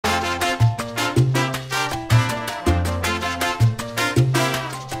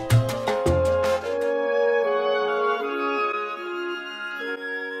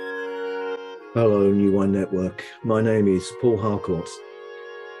Hello, New Wine Network. My name is Paul Harcourt.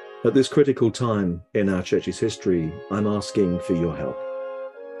 At this critical time in our church's history, I'm asking for your help.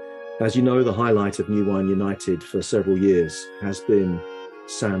 As you know, the highlight of New Wine United for several years has been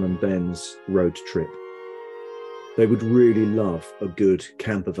Sam and Ben's road trip. They would really love a good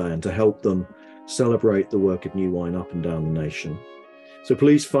camper van to help them celebrate the work of New Wine up and down the nation. So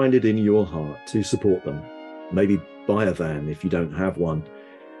please find it in your heart to support them. Maybe buy a van if you don't have one.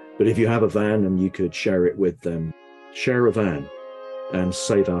 But if you have a van and you could share it with them, share a van and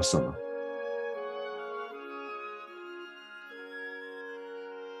save our summer.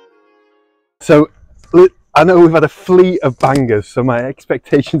 So, I know we've had a fleet of bangers, so my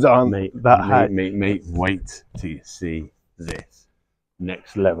expectations aren't that high. Mate, wait till you see this.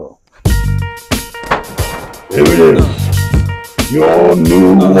 Next level. Here it is. Your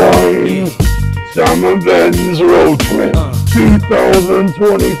new wine. Sam and Ben's road trip.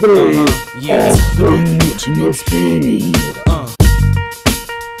 2023. Awesome machine.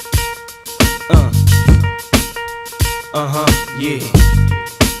 Yeah.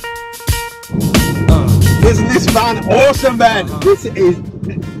 Isn't this van awesome, Ben? This is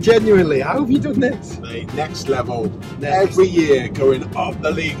genuinely, how have you done this? Mate, next level. Every year going up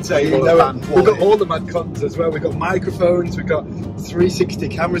the league table. We've got all the mad cons as well. We've got microphones, we've got 360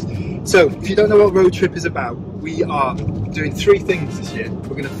 cameras. So, if you don't know what road trip is about, we are doing three things this year. We're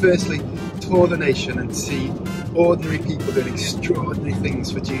going to firstly tour the nation and see ordinary people doing extraordinary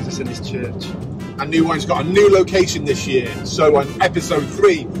things for Jesus and his church. And New Wine's got a new location this year. So on episode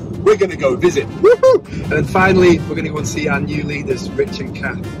 3, we're going to go visit. Woohoo! And then finally, we're going to go and see our new leaders, Rich and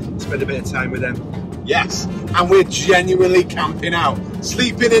Kath, spend a bit of time with them. Yes, and we're genuinely camping out,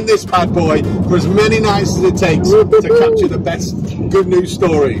 sleeping in this bad boy for as many nights as it takes to capture the best good news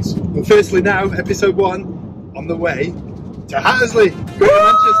stories. But firstly now, episode 1, on the way to Hattersley, Greater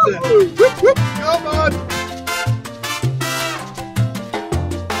Manchester. Come on!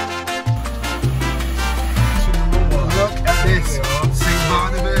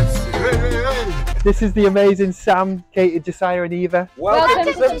 This is the amazing Sam, Katie, Josiah and Eva. Welcome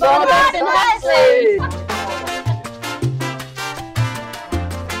to St Barnabas in Hattersley!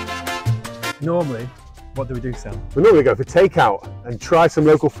 Normally, what do we do, Sam? We normally go for takeout and try some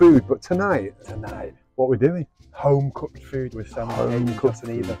local food, but tonight, what we're doing? Home cooked food with Sam, Katie, Josiah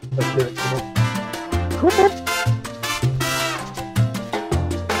and Eva. Let's do it, come on. Come on!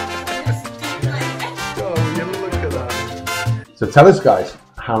 Oh, you look at that. So tell us, guys,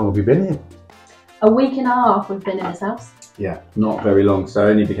 how long have you been here? A week and a half we've been in this house. Yeah, not very long, so I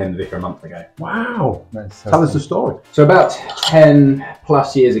only became the vicar a month ago. Wow! Tell us the story. So about 10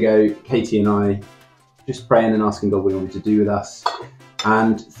 plus years ago, Katie and I just praying and asking God what he wanted to do with us,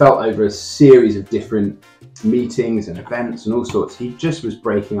 and felt over a series of different meetings and events and all sorts, he just was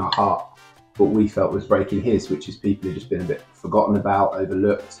breaking our heart, what we felt was breaking his, which is people who've just been a bit forgotten about,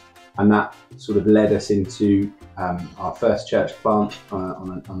 overlooked, and that sort of led us into our first church plant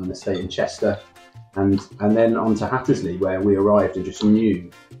on an estate in Chester. And then on to Hattersley, where we arrived and just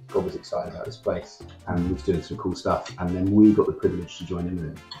knew God was excited about this place and was doing some cool stuff. And then we got the privilege to join in with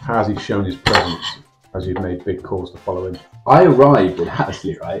him. How has he shown his presence as you've made big calls to follow him? I arrived in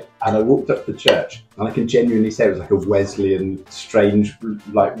Hattersley, right? And I walked up to the church, and I can genuinely say it was like a Wesleyan, strange,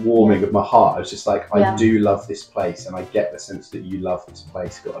 like warming of my heart. I was just like, I do love this place, and I get the sense that you love this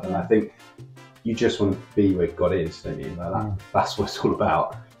place, God. And I think you just want to be where God is, don't you? Like that's what it's all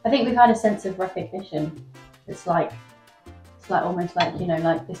about. I think we've had a sense of recognition. It's like almost like, you know,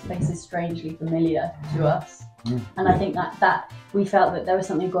 like this place is strangely familiar to us. And I think that we felt that there was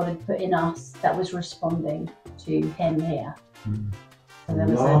something God had put in us that was responding to him here. So there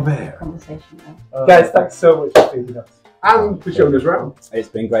was a conversation there. Guys, thanks so much for feeding us. And for showing us around. It's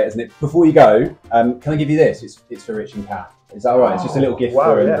been great, isn't it? Before you go, can I give you this? It's for Rich and Kath. Is that all right? It's just a little gift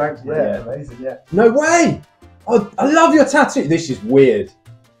for him. Thanks, amazing, No way! Oh, I love your tattoo. This is weird,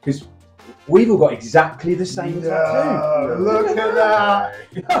 because we've all got exactly the same tattoo. Look at that!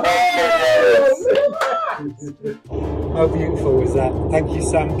 How beautiful was that? Thank you,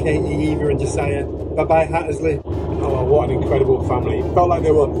 Sam, Katie, Eva and Josiah. Bye-bye, Hattersley. Oh, what an incredible family. It felt like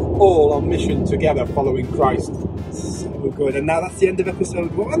they were all on mission together following Christ. So good. And now that's the end of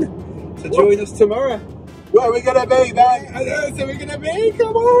episode 1. So join us tomorrow. Where are we going to be, Ben? I know, so we're going to be,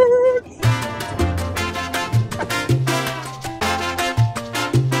 come on!